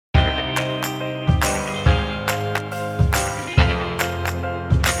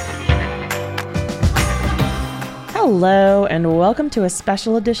Hello, and welcome to a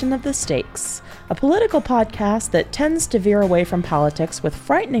special edition of The Stakes, a political podcast that tends to veer away from politics with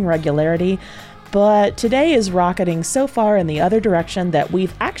frightening regularity, but today is rocketing so far in the other direction that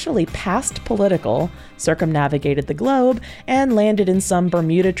we've actually passed political, circumnavigated the globe, and landed in some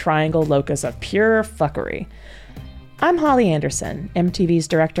Bermuda Triangle locus of pure fuckery. I'm Holly Anderson, MTV's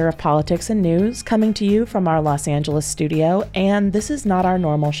Director of Politics and News, coming to you from our Los Angeles studio, and this is not our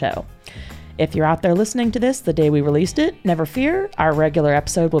normal show. If you're out there listening to this the day we released it, never fear, our regular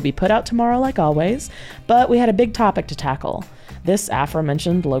episode will be put out tomorrow like always, but we had a big topic to tackle. This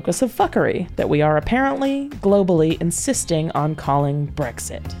aforementioned locus of fuckery that we are apparently, globally, insisting on calling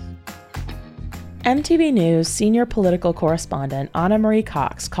Brexit. MTV News senior political correspondent Anna Marie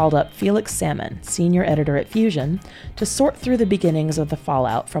Cox called up Felix Salmon, senior editor at Fusion, to sort through the beginnings of the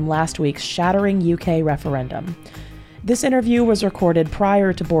fallout from last week's shattering UK referendum. This interview was recorded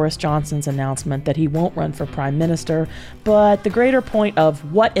prior to Boris Johnson's announcement that he won't run for Prime Minister, but the greater point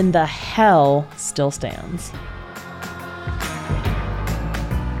of what in the hell still stands.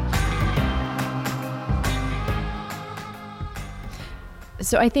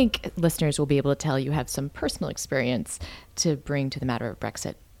 So I think listeners will be able to tell you have some personal experience to bring to the matter of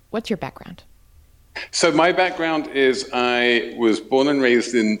Brexit. What's your background? So my background is I was born and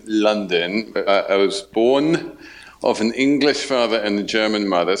raised in London. I was born of an English father and a German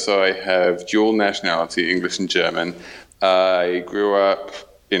mother, so I have dual nationality, English and German. I grew up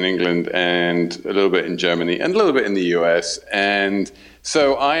in England and a little bit in Germany and a little bit in the US. And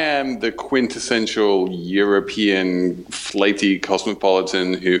so I am the quintessential European flighty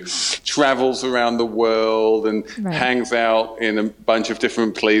cosmopolitan who travels around the world and hangs out in a bunch of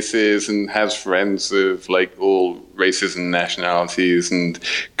different places and has friends of like all races and nationalities, and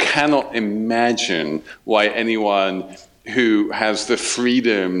cannot imagine why anyone who has the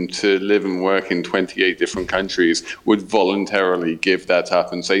freedom to live and work in 28 different countries would voluntarily give that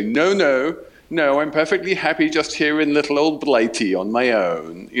up and say, no, I'm perfectly happy just here in little old Blighty on my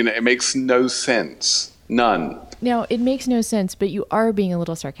own. You know, it makes no sense. None. Now, it makes no sense, but you are being a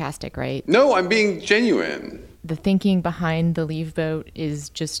little sarcastic, right? No, I'm being genuine. The thinking behind the Leave vote is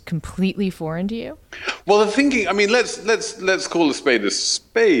just completely foreign to you? Well, the thinking, I mean, let's call a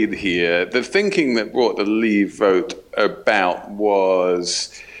spade here. The thinking that brought the Leave vote about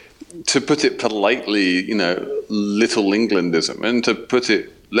was, to put it politely, little Englandism, and to put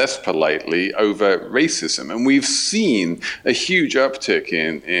it less politely, over racism. And we've seen a huge uptick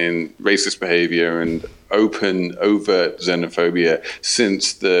in racist behavior and open, overt xenophobia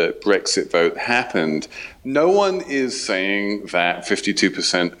since the Brexit vote happened. No one is saying that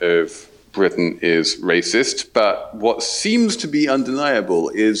 52% of Britain is racist, but what seems to be undeniable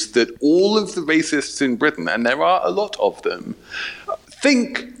is that all of the racists in Britain, and there are a lot of them,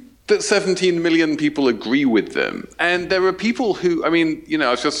 think that 17 million people agree with them. And there are people who, I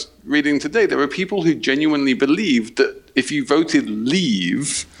was just reading today, there are people who genuinely believe that if you voted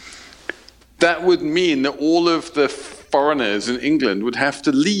Leave, that would mean that all of the foreigners in England would have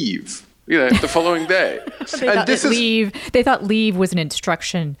to leave, the following day. They thought leave was an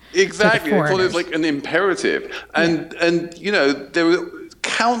instruction. Exactly. To the they thought it was like an imperative. And there were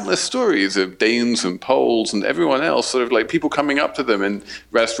countless stories of Danes and Poles and everyone else, sort of like people coming up to them in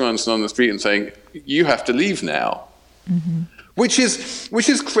restaurants and on the street and saying, you have to leave now. Mm-hmm. Which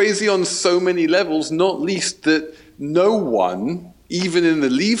is crazy on so many levels, not least that no one, even in the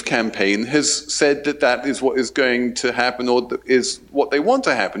Leave campaign, has said that is what is going to happen or is what they want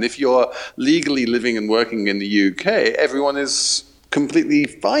to happen. If you're legally living and working in the UK, everyone is completely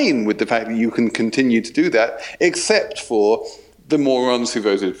fine with the fact that you can continue to do that, except for the morons who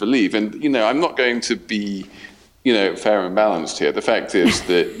voted for Leave. And, I'm not going to be, fair and balanced here. The fact is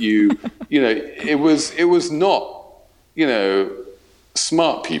that it was not,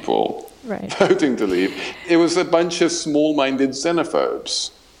 smart people voting to Leave. It was a bunch of small-minded xenophobes.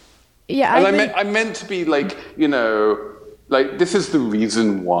 Yeah, and I meant to be like, this is the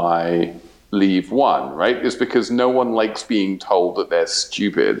reason why Leave won, right? Is because no one likes being told that they're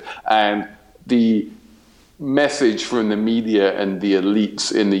stupid. And the message from the media and the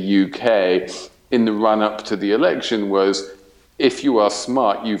elites in the UK in the run-up to the election was, if you are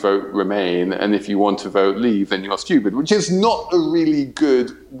smart, you vote Remain, and if you want to vote Leave, then you're stupid, which is not a really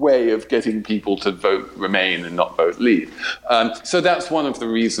good way of getting people to vote Remain and not vote Leave. So that's one of the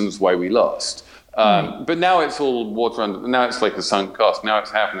reasons why we lost. But now it's all water under, now it's like a sunk cost. Now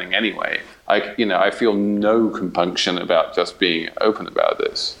it's happening anyway. I feel no compunction about just being open about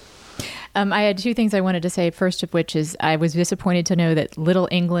this. I had two things I wanted to say. First of which is I was disappointed to know that Little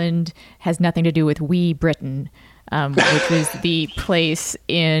England has nothing to do with Wee Britain, which was the place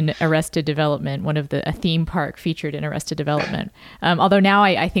in Arrested Development, a theme park featured in Arrested Development. Although now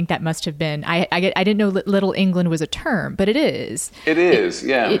I think that must have been, I didn't know Little England was a term, but it is. It is,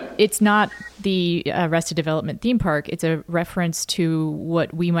 yeah. It's not the Arrested Development theme park. It's a reference to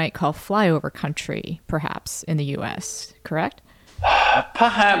what we might call flyover country, perhaps, in the U.S., correct?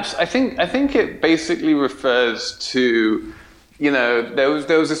 Perhaps. I think it basically refers to, there was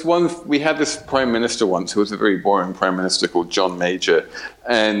this one, we had this prime minister once who was a very boring prime minister called John Major,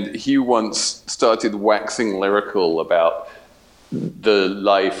 and he once started waxing lyrical about the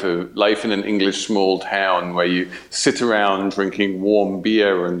life in an English small town where you sit around drinking warm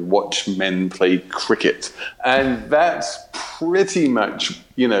beer and watch men play cricket. And that's pretty much,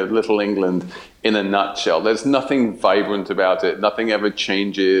 Little England in a nutshell. There's nothing vibrant about it. Nothing ever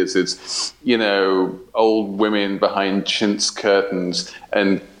changes. It's, old women behind chintz curtains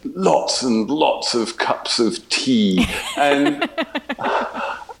and lots of cups of tea. And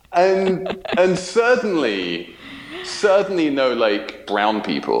certainly no brown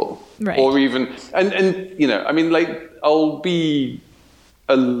people, right? Or even I'll be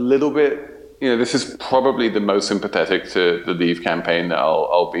a little bit. This is probably the most sympathetic to the Leave campaign that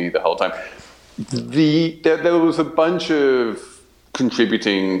I'll be the whole time. There was a bunch of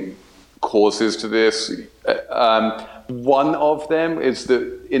contributing causes to this. One of them is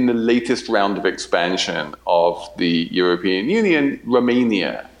that in the latest round of expansion of the European Union,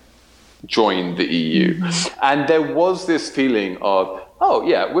 Romania joined the EU. Mm-hmm. And there was this feeling of, oh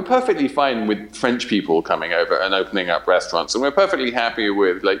yeah, we're perfectly fine with French people coming over and opening up restaurants, and we're perfectly happy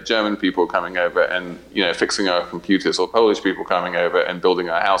with German people coming over and fixing our computers, or Polish people coming over and building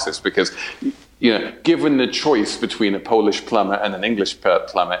our houses, because given the choice between a Polish plumber and an English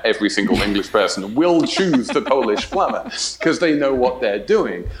plumber, every single English person will choose the Polish plumber because they know what they're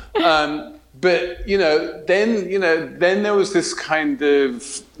doing. But then there was this kind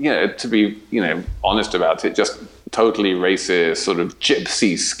of, to be honest about it, just totally racist sort of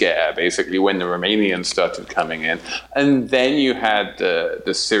gypsy scare, basically, when the Romanians started coming in, and then you had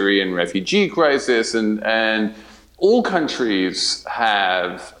the Syrian refugee crisis, and all countries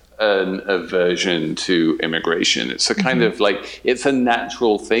have an aversion to immigration. It's a kind of it's a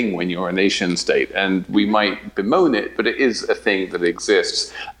natural thing when you're a nation state, and we might bemoan it, but it is a thing that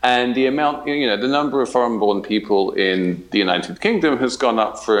exists. And the amount, the number of foreign-born people in the United Kingdom has gone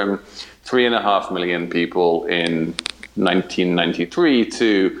up from 3.5 million people in 1993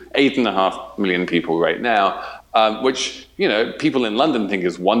 to 8.5 million people right now, which, people in London think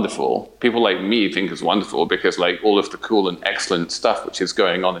is wonderful. People like me think is wonderful because all of the cool and excellent stuff which is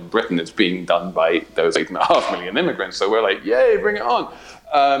going on in Britain is being done by those 8.5 million immigrants. So we're yay, bring it on.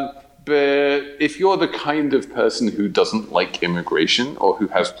 But if you're the kind of person who doesn't like immigration or who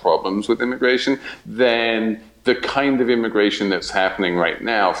has problems with immigration, then the kind of immigration that's happening right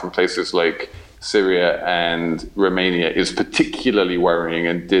now from places like Syria and Romania is particularly worrying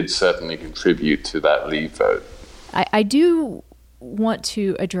and did certainly contribute to that Leave vote. I do want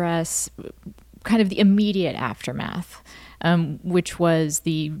to address kind of the immediate aftermath, which was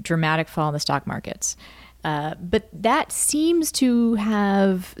the dramatic fall in the stock markets. But that seems to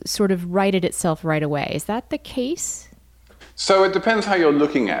have sort of righted itself right away. Is that the case? So it depends how you're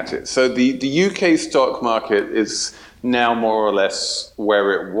looking at it. So the UK stock market is now more or less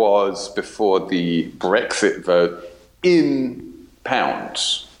where it was before the Brexit vote in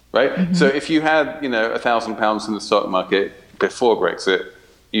pounds, right? Mm-hmm. So if you had, £1,000 in the stock market before Brexit,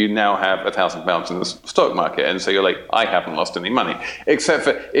 you now have £1,000 in the stock market. And so you're I haven't lost any money. Except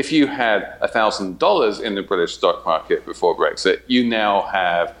for if you had $1,000 in the British stock market before Brexit, you now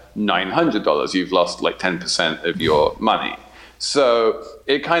have $900. You've lost 10% of your money. So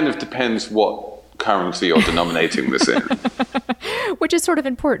it kind of depends what currency you're denominating this in. Which is sort of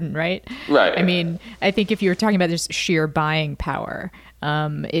important, right? Right. I mean, I think if you're talking about just sheer buying power,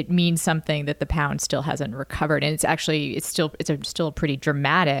 it means something that the pound still hasn't recovered, and it's still a pretty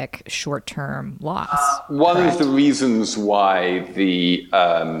dramatic short-term loss. One of the reasons why the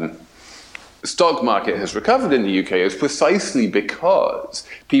stock market has recovered in the UK is precisely because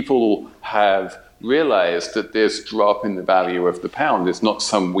people have realized that this drop in the value of the pound is not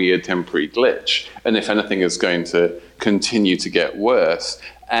some weird temporary glitch, and if anything is going to continue to get worse.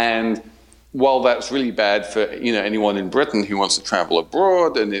 And while that's really bad for anyone in Britain who wants to travel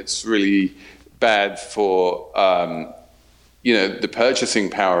abroad, and it's really bad for the purchasing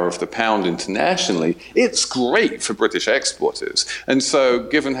power of the pound internationally, it's great for British exporters. And so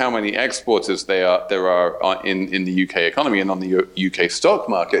given how many exporters there are in the UK economy and on the UK stock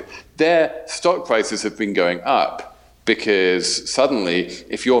market, their stock prices have been going up. Because suddenly,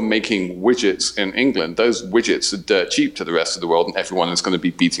 if you're making widgets in England, those widgets are dirt cheap to the rest of the world, and everyone is going to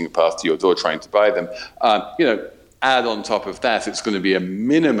be beating a path to your door trying to buy them. Add on top of that, it's going to be a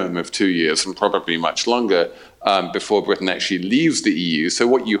minimum of 2 years and probably much longer before Britain actually leaves the EU. So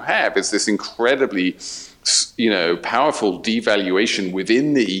what you have is this incredibly, powerful devaluation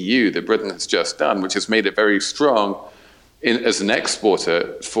within the EU that Britain has just done, which has made it very strong as an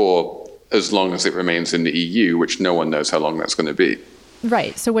exporter for as long as it remains in the EU, which no one knows how long that's going to be.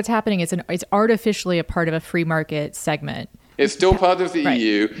 Right. So what's happening is it's artificially a part of a free market segment. It's still part of the right.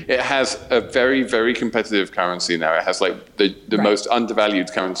 EU. It has a very, very competitive currency now. It has the right. most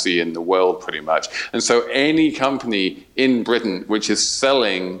undervalued currency in the world, pretty much. And so any company in Britain which is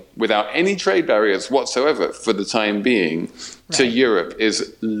selling without any trade barriers whatsoever for the time being to Europe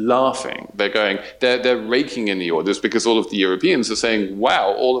is laughing. They're raking in the orders because all of the Europeans are saying,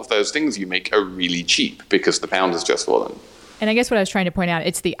 wow, all of those things you make are really cheap because the pound has just fallen. And I guess what I was trying to point out,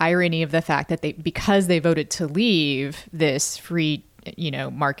 it's the irony of the fact that because they voted to leave this free,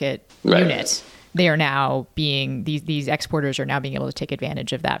 market unit, they are now these exporters are now being able to take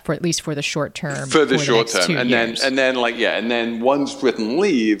advantage of that at least for the short term. For the short term. And then once Britain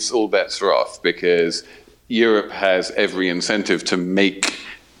leaves, all bets are off because Europe has every incentive to make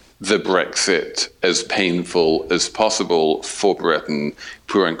the Brexit as painful as possible for Britain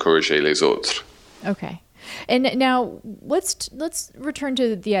pour encourager les autres. Okay. And now let's return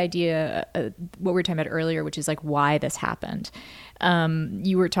to the idea, what we were talking about earlier, which is why this happened.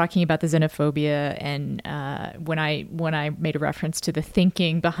 You were talking about the xenophobia, and when I made a reference to the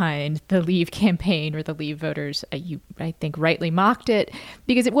thinking behind the Leave campaign or the Leave voters, you, I think, rightly mocked it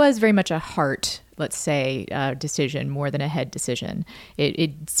because it was very much a heart, let's say, decision more than a head decision.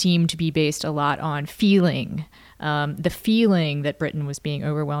 It seemed to be based a lot on feeling. The feeling that Britain was being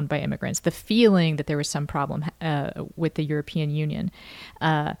overwhelmed by immigrants, the feeling that there was some problem with the European Union.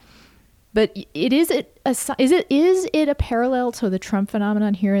 But is it a parallel to the Trump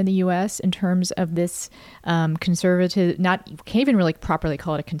phenomenon here in the U.S. in terms of this conservative? Can't even really properly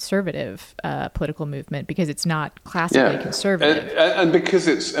call it a conservative political movement because it's not classically conservative, and because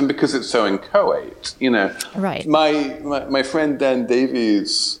it's so inchoate. Right. My friend Dan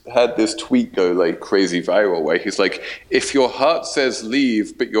Davies had this tweet go crazy viral where he's like, if your heart says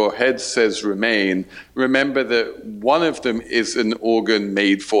leave but your head says remain, remember that one of them is an organ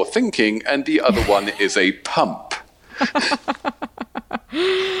made for thinking and the other one is a pump.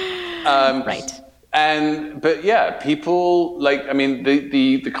 Right. People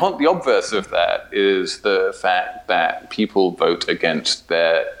the obverse of that is the fact that people vote against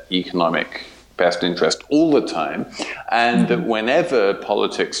their economic best interest all the time, and that whenever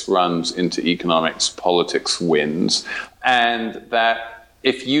politics runs into economics, politics wins, and that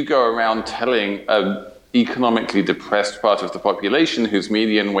if you go around telling a economically depressed part of the population whose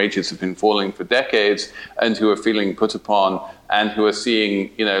median wages have been falling for decades and who are feeling put upon and who are seeing,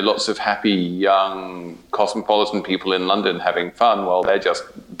 lots of happy young cosmopolitan people in London having fun while they're just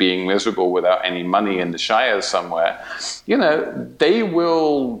being miserable without any money in the shires somewhere, they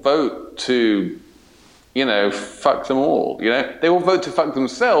will vote to, fuck them all. They will vote to fuck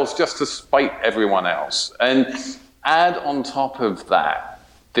themselves just to spite everyone else. And add on top of that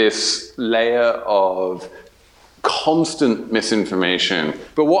this layer of constant misinformation.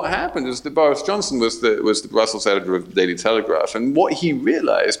 But what happened is that Boris Johnson was the Brussels editor of the Daily Telegraph, and what he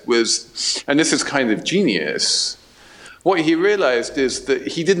realized was, and this is kind of genius, what he realized is that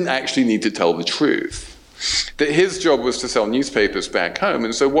he didn't actually need to tell the truth. That his job was to sell newspapers back home,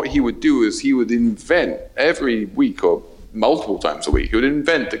 and so what he would do is he would invent every week or multiple times a week. He would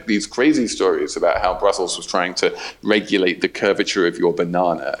invent these crazy stories about how Brussels was trying to regulate the curvature of your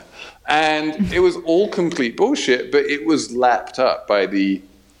banana. And it was all complete bullshit, but it was lapped up by the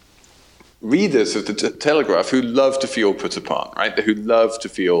readers of the Telegraph who love to feel put upon, right? Who love to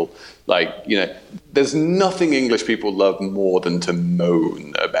feel there's nothing English people love more than to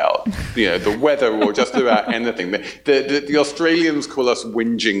moan about, the weather or just about anything. The Australians call us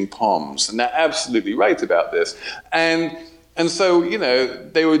whinging poms, and they're absolutely right about this. And so,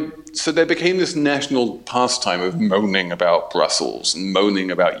 there became this national pastime of moaning about Brussels and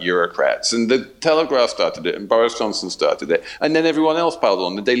moaning about bureaucrats. And the Telegraph started it, and Boris Johnson started it. And then everyone else piled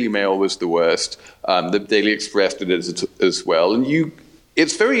on. The Daily Mail was the worst. The Daily Express did it as well. And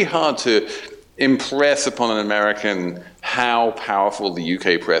it's very hard to impress upon an American how powerful the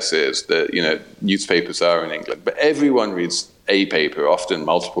UK press is, that, newspapers are in England. But everyone reads a paper, often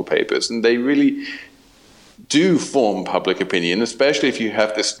multiple papers, and they really do form public opinion, especially if you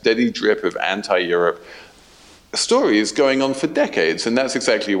have this steady drip of anti-Europe stories going on for decades, and that's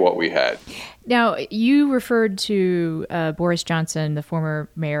exactly what we had. Now, you referred to Boris Johnson, the former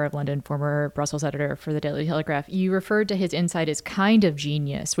mayor of London, former Brussels editor for the Daily Telegraph. You referred to his insight as kind of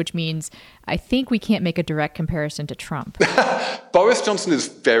genius, which means I think we can't make a direct comparison to Trump. Boris Johnson is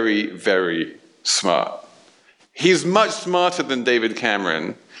very, very smart. He's much smarter than David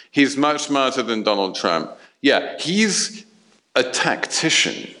Cameron. He's much smarter than Donald Trump. Yeah, he's a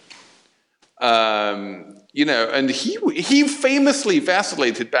tactician. And he famously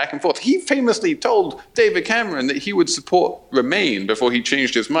vacillated back and forth. He famously told David Cameron that he would support Remain before he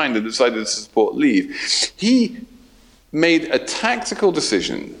changed his mind and decided to support Leave. He made a tactical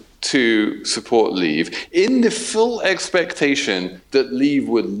decision to support Leave in the full expectation that Leave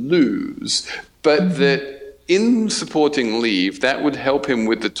would lose, but that in supporting Leave, that would help him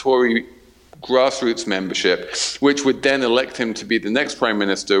with the Tory grassroots membership, which would then elect him to be the next prime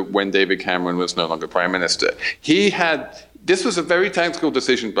minister when David Cameron was no longer prime minister. This was a very tactical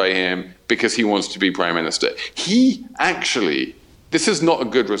decision by him because he wants to be prime minister. This is not a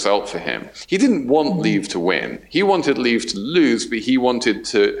good result for him. He didn't want Leave to win. He wanted Leave to lose, but he wanted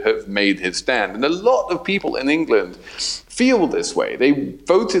to have made his stand. And a lot of people in England feel this way. They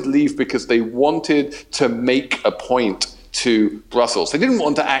voted Leave because they wanted to make a point to Brussels. They didn't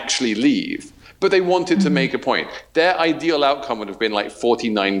want to actually leave, but they wanted to make a point. Their ideal outcome would have been like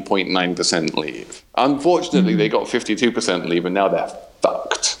 49.9% leave. Unfortunately, they got 52% leave, and now they're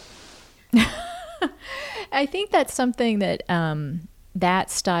fucked. I think that's something that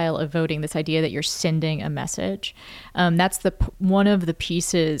that style of voting, this idea that you're sending a message, that's one of the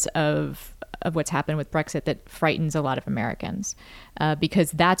pieces of what's happened with Brexit that frightens a lot of Americans, because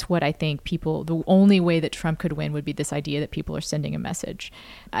that's what I think the only way that Trump could win would be this idea that people are sending a message.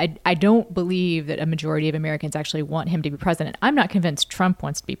 I don't believe that a majority of Americans actually want him to be president. I'm not convinced Trump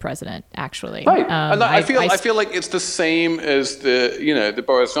wants to be president, actually. Right. And I feel like it's the same as the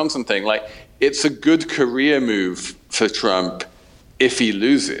Boris Johnson thing. Like, it's a good career move for Trump if he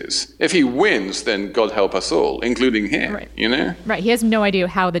loses. If he wins, then God help us all, including him, right. Right. He has no idea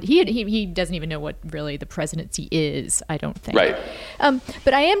how that he doesn't even know what really the presidency is, I don't think. Right.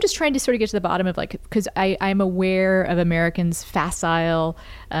 But I am just trying to sort of get to the bottom of, like, because I'm aware of Americans' facile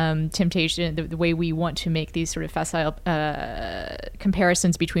temptation, the way we want to make these sort of facile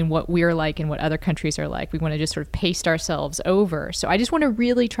comparisons between what we're like and what other countries are like. We want to just sort of paste ourselves over. So I just want to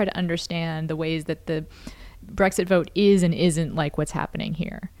really try to understand the ways that the Brexit vote is and isn't like what's happening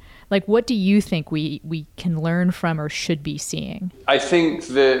here. Like, what do you think we can learn from or should be seeing? I think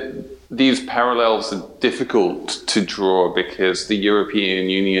that these parallels are difficult to draw because the European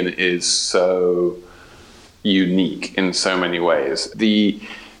Union is so unique in so many ways. The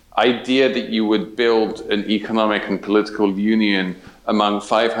idea that you would build an economic and political union among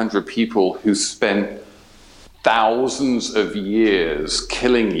 500 people who spent thousands of years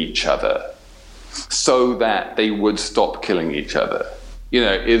killing each other so that they would stop killing each other,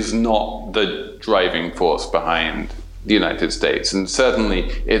 is not the driving force behind the United States. And certainly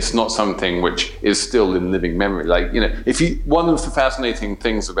it's not something which is still in living memory. Like, one of the fascinating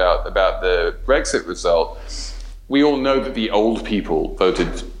things about the Brexit result, we all know that the old people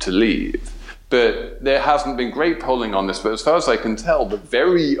voted to leave. But there hasn't been great polling on this. But as far as I can tell, the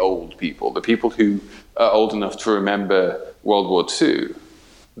very old people, the people who are old enough to remember World War II,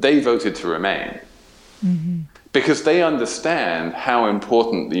 they voted to remain. Mm-hmm. Because they understand how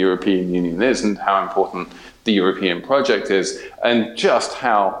important the European Union is and how important the European project is, and just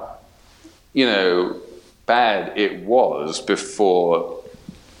how, bad it was before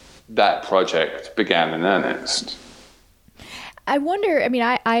that project began in earnest. I wonder,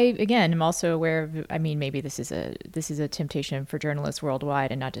 I again am also aware of, maybe this is a temptation for journalists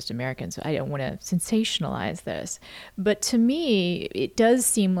worldwide and not just Americans, so I don't want to sensationalize this. But to me, it does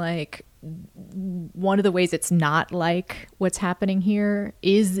seem like one of the ways it's not like what's happening here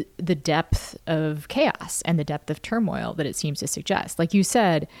is the depth of chaos and the depth of turmoil that it seems to suggest. Like you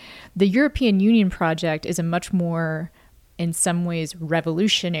said, the European Union project is a much more, in some ways,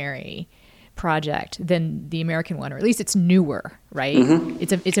 revolutionary project than the American one, or at least it's newer, right? Mm-hmm.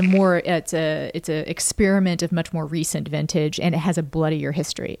 It's a experiment of much more recent vintage, and it has a bloodier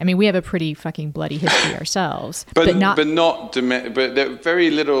history. We have a pretty fucking bloody history ourselves, but very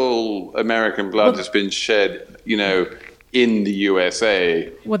little American blood has been shed, in the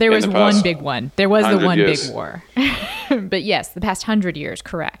USA. Well, there was one big one. There was the one years. Big war, but yes, the past 100 years,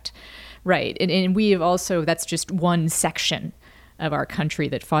 correct, right? And we have also, that's just one section of our country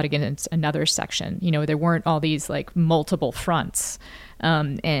that fought against another section. You know, there weren't all these like multiple fronts.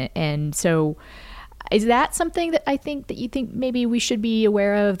 And so is that something that you think maybe we should be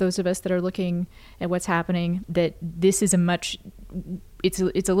aware of, those of us that are looking at what's happening, that this is it's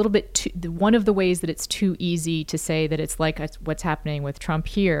a little bit one of the ways that it's too easy to say that it's like what's happening with Trump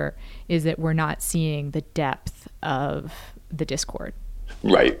here is that we're not seeing the depth of the discord.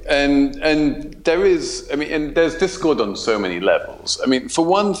 Right. And there is, I mean, and there's discord on so many levels. I mean, for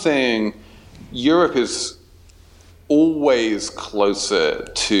one thing, Europe is always closer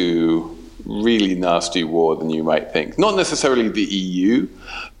to really nasty war than you might think. Not necessarily the EU,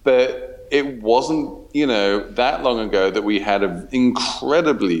 but it wasn't, that long ago that we had an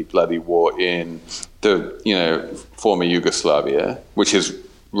incredibly bloody war in the, former Yugoslavia, which is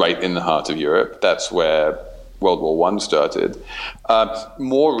right in the heart of Europe. That's where World War I started.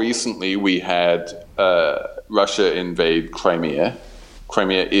 More recently, we had Russia invade Crimea.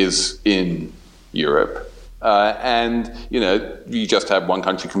 Crimea is in Europe. And you just have one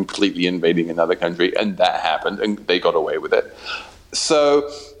country completely invading another country, and that happened, and they got away with it. So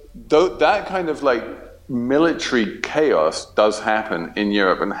that kind of like military chaos does happen in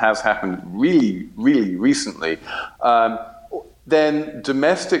Europe and has happened really, really recently. Then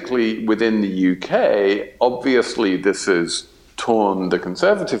domestically within the UK, obviously this has torn the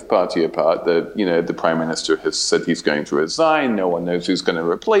Conservative Party apart. The Prime Minister has said he's going to resign. No one knows who's going to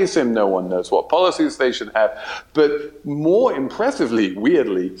replace him. No one knows what policies they should have. But more impressively,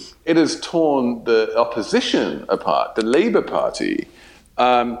 weirdly, it has torn the opposition apart, the Labour Party.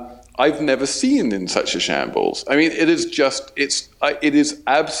 I've never seen in such a shambles. I mean, it is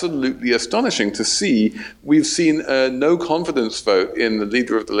absolutely astonishing to see. We've seen a no confidence vote in the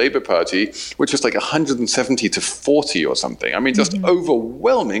leader of the Labour Party, which is like 170 to 40 or something. I mean, just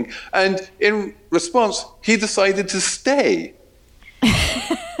overwhelming. And in response, he decided to stay.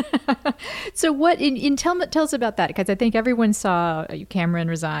 So what? Tell us about that, because I think everyone saw Cameron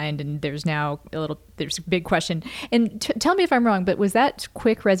resigned, and there's now there's a big question. And tell me if I'm wrong, but was that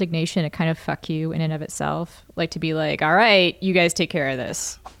quick resignation a kind of fuck you in and of itself, like to be like, all right, you guys take care of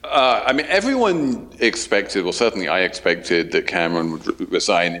this? I mean, everyone expected, or certainly I expected, that Cameron would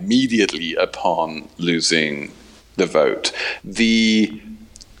resign immediately upon losing the vote. The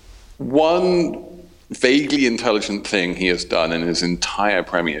one vaguely intelligent thing he has done in his entire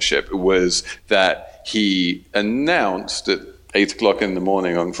premiership was that he announced at 8 o'clock in the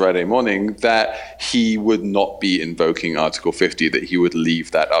morning on Friday morning that he would not be invoking Article 50, that he would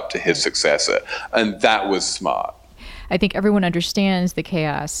leave that up to his successor. And that was smart. I think everyone understands the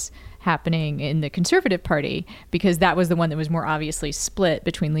chaos happening in the Conservative Party, because that was the one that was more obviously split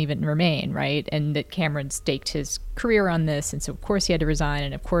between Leave It and Remain, right? And that Cameron staked his career on this, and so of course he had to resign,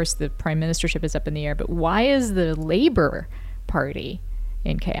 and of course the prime ministership is up in the air. But why is the Labour Party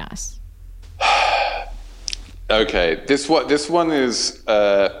in chaos? Okay, this one is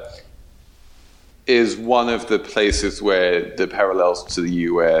one of the places where the parallels to the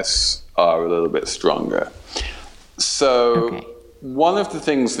US are a little bit stronger. So. Okay. One of the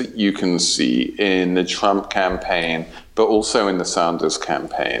things that you can see in the Trump campaign, but also in the Sanders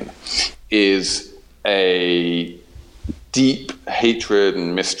campaign, is a deep hatred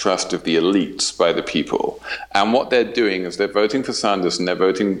and mistrust of the elites by the people. And what they're doing is they're voting for Sanders and they're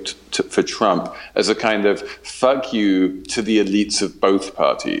voting for Trump as a kind of fuck you to the elites of both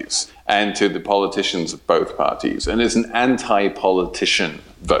parties and to the politicians of both parties. And it's an anti-politician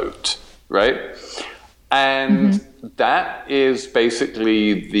vote, right? And that is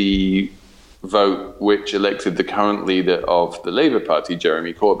basically the vote which elected the current leader of the Labour Party,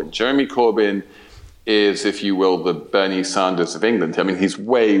 Jeremy Corbyn. Jeremy Corbyn is, if you will, the Bernie Sanders of England. I mean, he's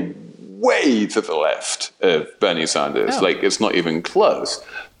way, way to the left of Bernie Sanders. Oh. Like, it's not even close.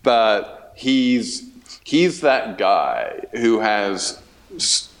 But he's that guy who has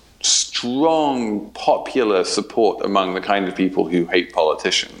strong popular support among the kind of people who hate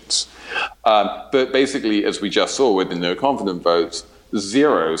politicians. But basically, as we just saw with the no confidence votes,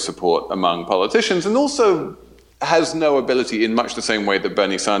 zero support among politicians, and also has no ability, in much the same way that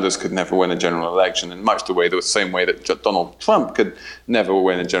Bernie Sanders could never win a general election, in much the same way that Donald Trump could never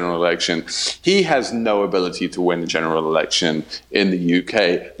win a general election. He has no ability to win a general election in the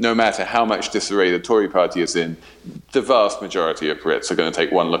UK, no matter how much disarray the Tory party is in. The vast majority of Brits are going to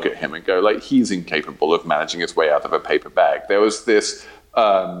take one look at him and go, like, he's incapable of managing his way out of a paper bag. There was this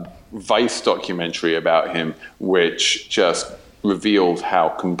Vice documentary about him, which just revealed how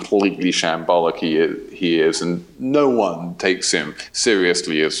completely shambolic he is, and no one takes him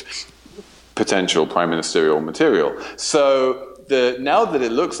seriously as potential prime ministerial material. So now that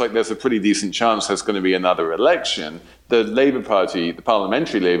it looks like there's a pretty decent chance there's going to be another election, the Labour Party, the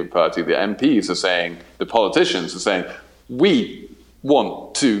Parliamentary Labour Party, the MPs are saying, the politicians are saying, we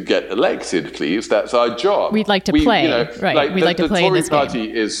want to get elected, please. That's our job. We'd like to play, right? Like We'd like to play in this game. The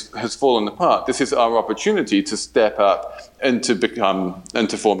Tory party has fallen apart. This is our opportunity to step up and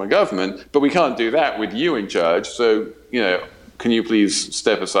to form a government. But we can't do that with you in charge. So, can you please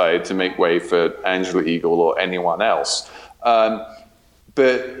step aside to make way for Angela Eagle or anyone else?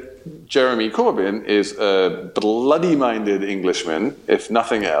 But Jeremy Corbyn is a bloody-minded Englishman, if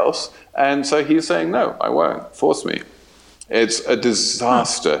nothing else. And so he's saying, no, I won't. Force me. It's a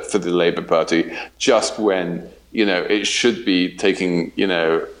disaster for the Labour Party just when, it should be taking,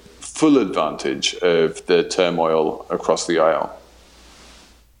 full advantage of the turmoil across the aisle.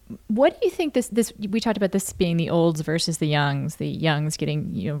 What do you think this we talked about this being the olds versus the youngs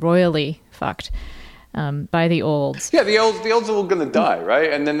getting, royally fucked by the olds. Yeah, the olds are all going to die,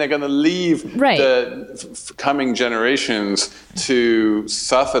 right? And then they're going to leave the coming generations to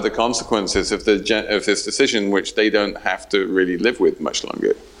suffer the consequences of this decision, which they don't have to really live with much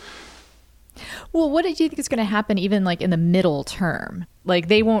longer. Well, what do you think is going to happen even like in the middle term? Like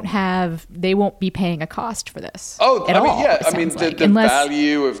they won't be paying a cost for this. The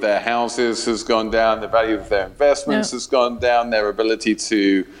value of their houses has gone down. The value of their investments has gone down. Their ability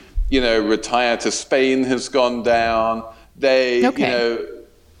to retire to Spain has gone down. They are going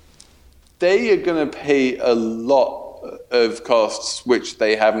to pay a lot of costs which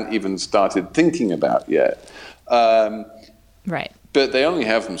they haven't even started thinking about yet. Right. But they only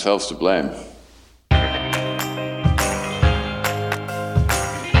have themselves to blame.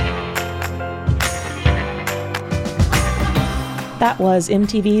 That was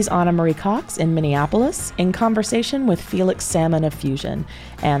MTV's Anna Marie Cox in Minneapolis in conversation with Felix Salmon of Fusion.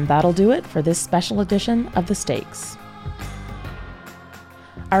 And that'll do it for this special edition of The Stakes.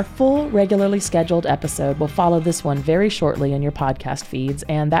 Our full, regularly scheduled episode will follow this one very shortly in your podcast feeds,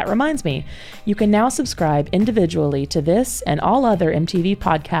 and that reminds me, you can now subscribe individually to this and all other MTV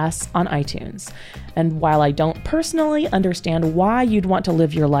podcasts on iTunes. And while I don't personally understand why you'd want to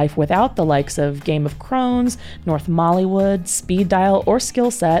live your life without the likes of Game of Thrones, North Mollywood, Speed Dial, or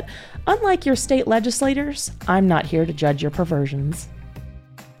Skill Set, unlike your state legislators, I'm not here to judge your perversions.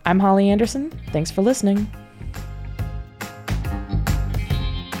 I'm Holly Anderson. Thanks for listening.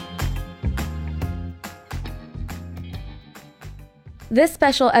 This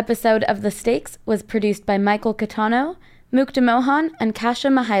special episode of The Stakes was produced by Michael Catano, Mukta Mohan, and Kasia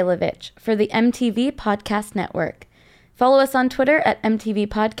Mihailovich for the MTV Podcast Network. Follow us on Twitter at MTV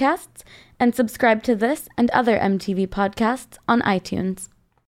Podcasts and subscribe to this and other MTV podcasts on iTunes.